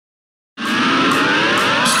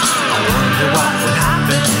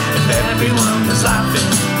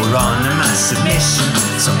massive mission,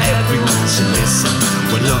 so everyone should listen.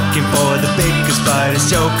 We're looking for the biggest, brightest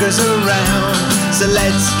jokers around. So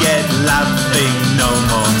let's get laughing, no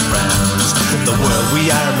more frowns. The world we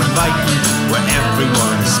are inviting, where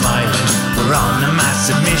everyone is smiling. We're on a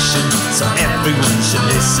massive mission, so everyone should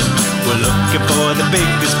listen. We're looking for the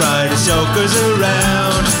biggest, brightest jokers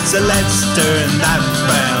around. So let's turn that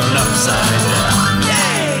frown upside down. Yay!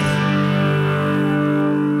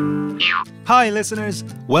 Hi listeners,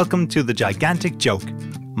 welcome to The Gigantic Joke.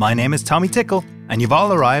 My name is Tommy Tickle, and you've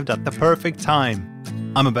all arrived at the perfect time.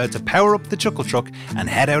 I'm about to power up the Chuckle Truck and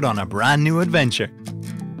head out on a brand new adventure.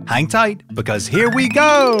 Hang tight, because here we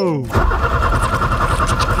go!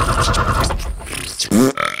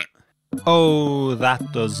 Oh,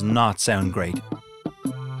 that does not sound great.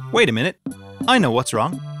 Wait a minute, I know what's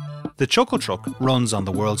wrong. The Chuckle Truck runs on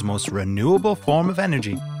the world's most renewable form of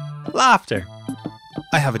energy, laughter.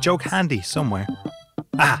 I have a joke handy somewhere.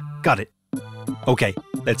 Ah, got it. Okay,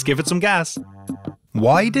 let's give it some gas.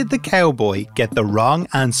 Why did the cowboy get the wrong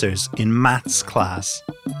answers in maths class?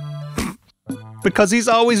 Because he's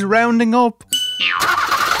always rounding up.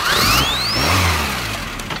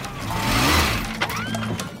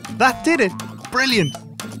 That did it. Brilliant.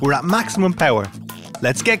 We're at maximum power.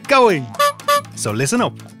 Let's get going. So listen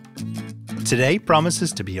up. Today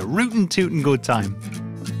promises to be a rootin' tootin' good time.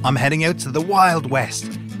 I'm heading out to the Wild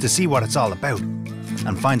West to see what it's all about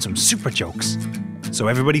and find some super jokes. So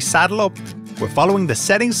everybody saddle up. We're following the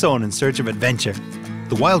setting sun in search of adventure.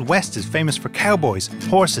 The Wild West is famous for cowboys,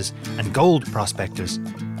 horses, and gold prospectors.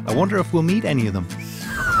 I wonder if we'll meet any of them.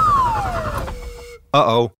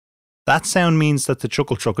 Uh-oh. That sound means that the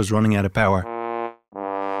Chuckle Truck is running out of power.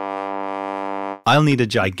 I'll need a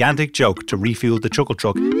gigantic joke to refuel the Chuckle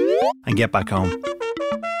Truck and get back home.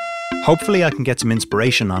 Hopefully I can get some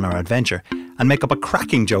inspiration on our adventure and make up a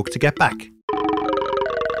cracking joke to get back.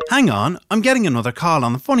 Hang on, I'm getting another call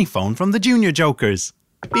on the funny phone from the Junior Jokers.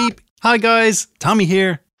 Beep. Hi guys, Tommy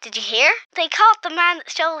here. Did you hear? They caught the man that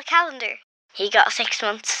stole the calendar. He got 6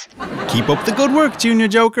 months. Keep up the good work, Junior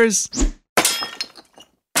Jokers.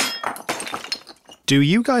 Do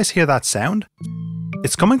you guys hear that sound?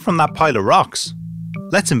 It's coming from that pile of rocks.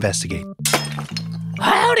 Let's investigate.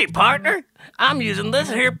 Howdy, partner. I'm using this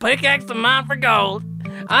here pickaxe of mine for gold.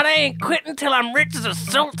 I ain't quitting till I'm rich as a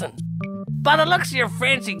sultan. By the looks of your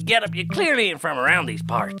fancy getup, you clearly ain't from around these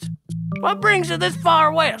parts. What brings you this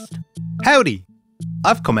far west? Howdy.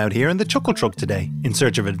 I've come out here in the Chuckle Truck today in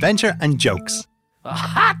search of adventure and jokes. A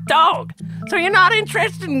hot dog! So you're not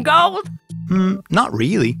interested in gold? Not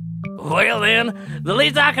really. Well then, the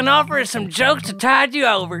least I can offer is some jokes to tide you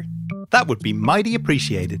over. That would be mighty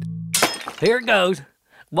appreciated. Here it goes.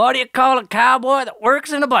 What do you call a cowboy that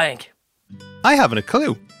works in a bank? I haven't a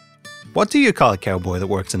clue. What do you call a cowboy that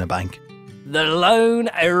works in a bank? The Lone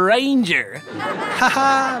Ranger.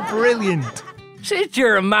 Haha, brilliant. Since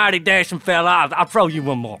you're a mighty dashing fella, I'll throw you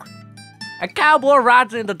one more. A cowboy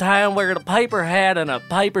rides into town wearing a paper hat and a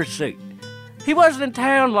paper suit. He wasn't in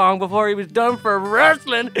town long before he was done for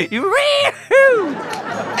rustling.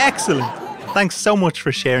 Excellent. Thanks so much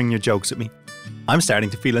for sharing your jokes with me. I'm starting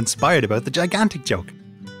to feel inspired about the gigantic joke.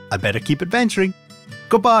 I better keep adventuring.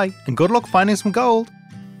 Goodbye, and good luck finding some gold.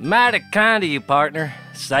 Mighty kind of you, partner.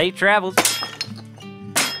 Safe travels.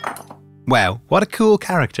 Wow, what a cool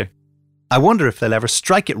character. I wonder if they'll ever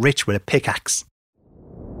strike it rich with a pickaxe.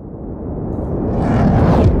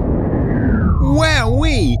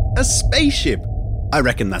 Wowee! A spaceship! I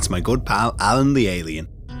reckon that's my good pal Alan the Alien.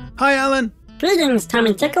 Hi Alan! Greetings,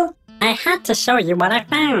 Tommy Tickle. I had to show you what I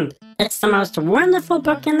found. It's the most wonderful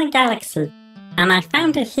book in the galaxy. And I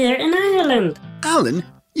found it here in Ireland. Alan,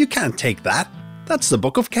 you can't take that. That's the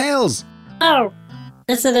Book of Kells. Oh,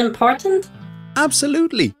 is it important?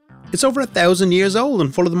 Absolutely. It's over 1,000 years old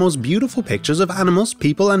and full of the most beautiful pictures of animals,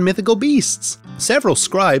 people and mythical beasts. Several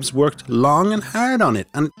scribes worked long and hard on it,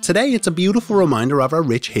 and today it's a beautiful reminder of our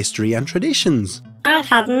rich history and traditions. I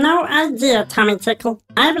had no idea, Tommy Tickle.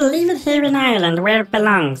 I will leave it here in Ireland where it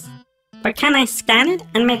belongs. But can I scan it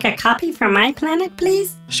and make a copy for my planet,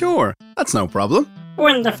 please? Sure, that's no problem.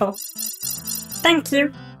 Wonderful. Thank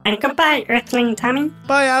you, and goodbye, Earthling Tommy.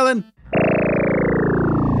 Bye, Alan.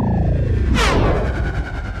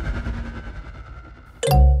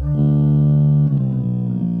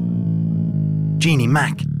 Jeannie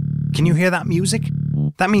Mac, can you hear that music?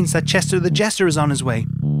 That means that Chester the Jester is on his way.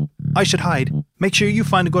 I should hide. Make sure you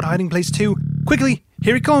find a good hiding place too. Quickly,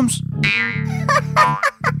 here he comes.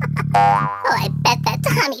 Oh, I bet that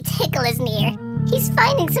Tommy Tickle is near. He's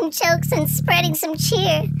finding some jokes and spreading some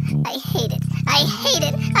cheer. I hate it. I hate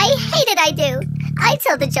it. I hate it, I do. I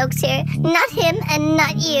tell the jokes here, not him and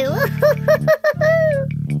not you.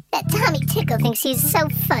 That Tommy Tickle thinks he's so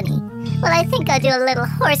funny. Well, I think I'll do a little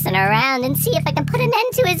horsing around and see if I can put an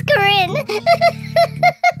end to his grin.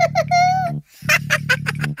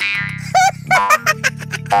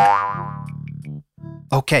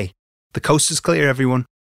 Okay, the coast is clear, everyone.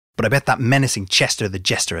 But I bet that menacing Chester the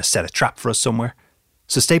Jester has set a trap for us somewhere.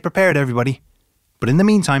 So stay prepared, everybody. But in the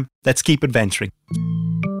meantime, let's keep adventuring.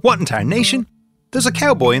 What in tarnation? There's a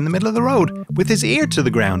cowboy in the middle of the road with his ear to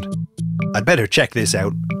the ground. I'd better check this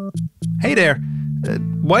out. Hey there,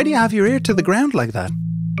 why do you have your ear to the ground like that?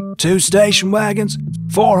 2 station wagons,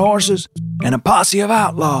 4 horses, and a posse of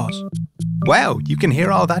outlaws. Wow, you can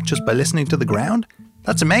hear all that just by listening to the ground?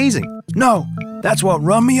 That's amazing. No, that's what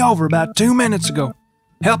run me over about 2 minutes ago.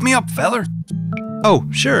 Help me up, feller. Oh,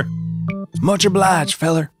 sure. Much obliged,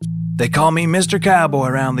 feller. They call me Mr. Cowboy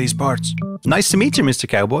around these parts. Nice to meet you, Mr.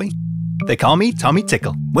 Cowboy. They call me Tommy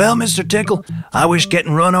Tickle. Well, Mr. Tickle, I wish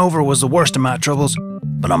getting run over was the worst of my troubles,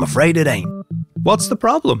 but I'm afraid it ain't. What's the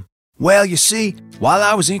problem? Well, you see, while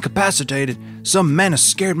I was incapacitated, some menace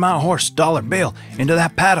scared my horse, Dollar Bill, into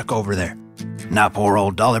that paddock over there. Now poor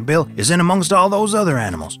old Dollar Bill is in amongst all those other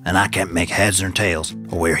animals, and I can't make heads or tails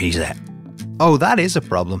of where he's at. Oh, that is a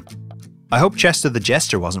problem. I hope Chester the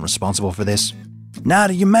Jester wasn't responsible for this. Now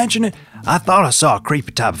that you mention it, I thought I saw a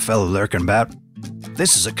creepy type of fellow lurking about.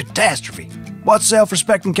 This is a catastrophe. What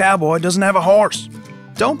self-respecting cowboy doesn't have a horse?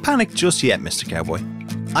 Don't panic just yet, Mr. Cowboy.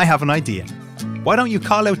 I have an idea. Why don't you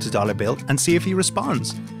call out to Dollar Bill and see if he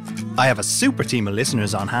responds? I have a super team of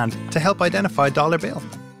listeners on hand to help identify Dollar Bill.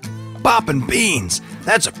 Poppin' beans!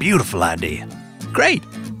 That's a beautiful idea. Great!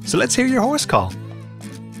 So let's hear your horse call.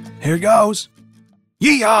 Here goes.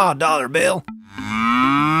 Yee-haw, Dollar Bill!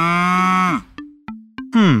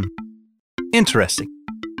 Interesting.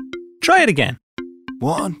 Try it again.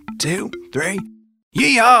 1, 2, 3.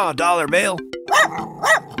 Yee-haw, Dollar Bill!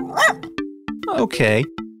 Okay.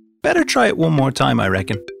 Better try it one more time, I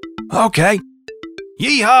reckon. Okay.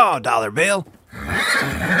 Yee-haw, Dollar Bill!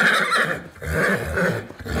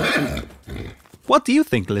 What do you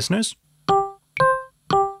think, listeners?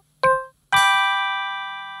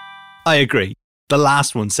 I agree. The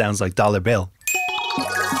last one sounds like Dollar Bill.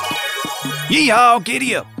 Yee-haw,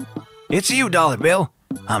 giddy up! It's you, Dollar Bill.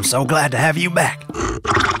 I'm so glad to have you back.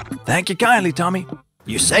 Thank you kindly, Tommy.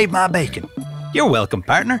 You saved my bacon. You're welcome,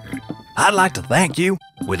 partner. I'd like to thank you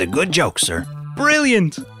with a good joke, sir.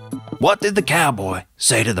 Brilliant! What did the cowboy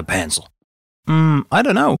say to the pencil? I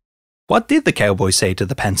don't know. What did the cowboy say to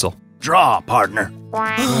the pencil? Draw, partner.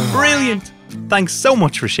 Brilliant! Thanks so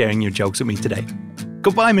much for sharing your jokes with me today.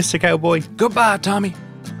 Goodbye, Mr. Cowboy. Goodbye, Tommy.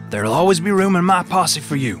 There'll always be room in my posse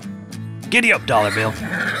for you. Giddy up, Dollar Bill.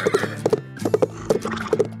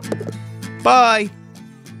 Bye!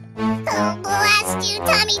 Oh, blast you,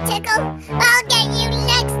 Tommy Tickle. I'll get you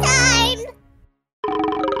next time.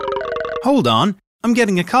 Hold on. I'm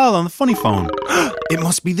getting a call on the funny phone. It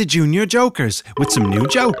must be the Junior Jokers with some new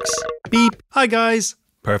jokes. Beep. Hi, guys.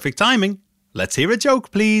 Perfect timing. Let's hear a joke,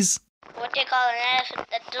 please. What do you call an elephant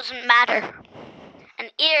that doesn't matter? An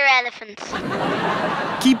ear elephant.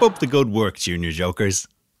 Keep up the good work, Junior Jokers.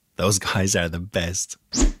 Those guys are the best.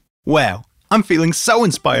 Wow, I'm feeling so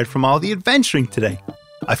inspired from all the adventuring today.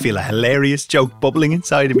 I feel a hilarious joke bubbling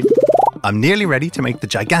inside of me. I'm nearly ready to make the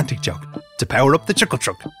gigantic joke to power up the chuckle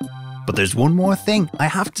truck. But there's one more thing I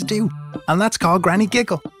have to do, and that's call Granny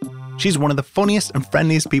Giggle. She's one of the funniest and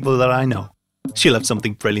friendliest people that I know. She'll have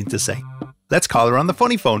something brilliant to say. Let's call her on the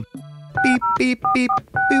funny phone. Beep, beep, beep,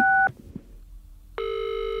 boop.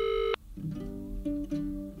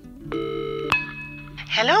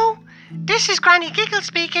 Hello, this is Granny Giggle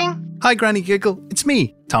speaking. Hi, Granny Giggle. It's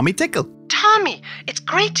me, Tommy Tickle. Tommy, it's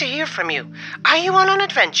great to hear from you. Are you on an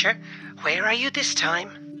adventure? Where are you this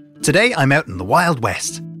time? Today I'm out in the Wild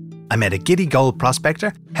West. I met a giddy gold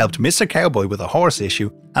prospector, helped Mr. Cowboy with a horse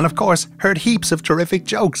issue, and of course heard heaps of terrific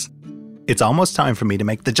jokes. It's almost time for me to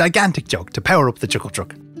make the gigantic joke to power up the chuckle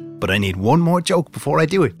truck. But I need one more joke before I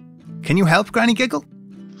do it. Can you help, Granny Giggle?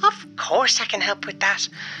 Of course I can help with that.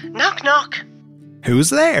 Knock, knock. Who's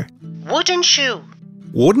there? Wooden Shoe.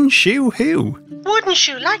 Wooden Shoe who? Wouldn't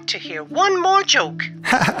you like to hear one more joke?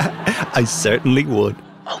 I certainly would.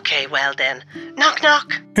 Okay, well then. Knock,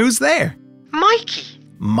 knock. Who's there? Mikey.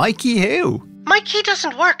 Mikey who? My key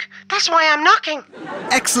doesn't work. That's why I'm knocking.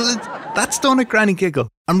 Excellent. That's done it, Granny Giggle.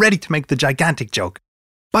 I'm ready to make the gigantic joke.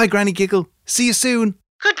 Bye, Granny Giggle. See you soon.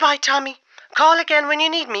 Goodbye, Tommy. Call again when you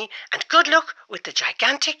need me, and good luck with the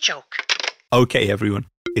gigantic joke. Okay, everyone.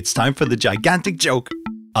 It's time for the gigantic joke.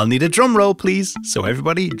 I'll need a drum roll, please. So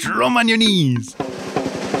everybody, drum on your knees.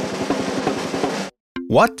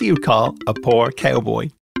 What do you call a poor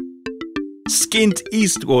cowboy? Skint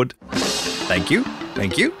Eastwood. Thank you.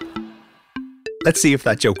 Thank you. Let's see if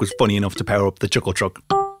that joke was funny enough to power up the Chuckle Truck.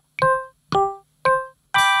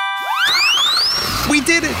 We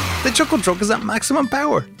did it! The Chuckle Truck is at maximum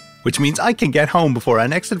power, which means I can get home before our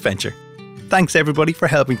next adventure. Thanks everybody for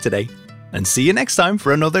helping today, and see you next time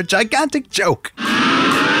for another gigantic joke. I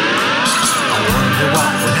wonder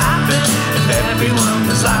what would happen if everyone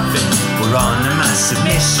was laughing. We're on a massive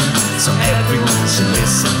mission, so everyone should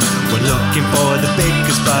listen. We're looking for the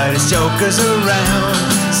biggest, brightest jokers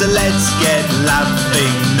around. So let's get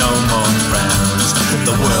laughing, no more frowns.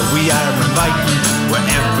 The world we are inviting, where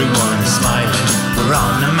everyone is smiling. We're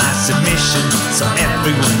on a massive mission, so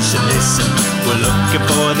everyone should listen. We're looking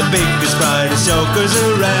for the biggest, brightest jokers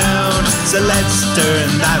around. So let's turn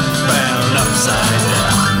that frown upside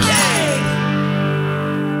down. Yay!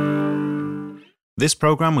 This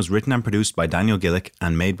programme was written and produced by Daniel Gillick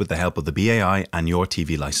and made with the help of the BAI and Your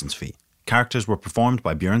TV licence fee. Characters were performed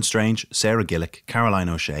by Bjorn Strange, Sarah Gillick, Caroline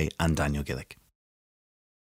O'Shea and Daniel Gillick.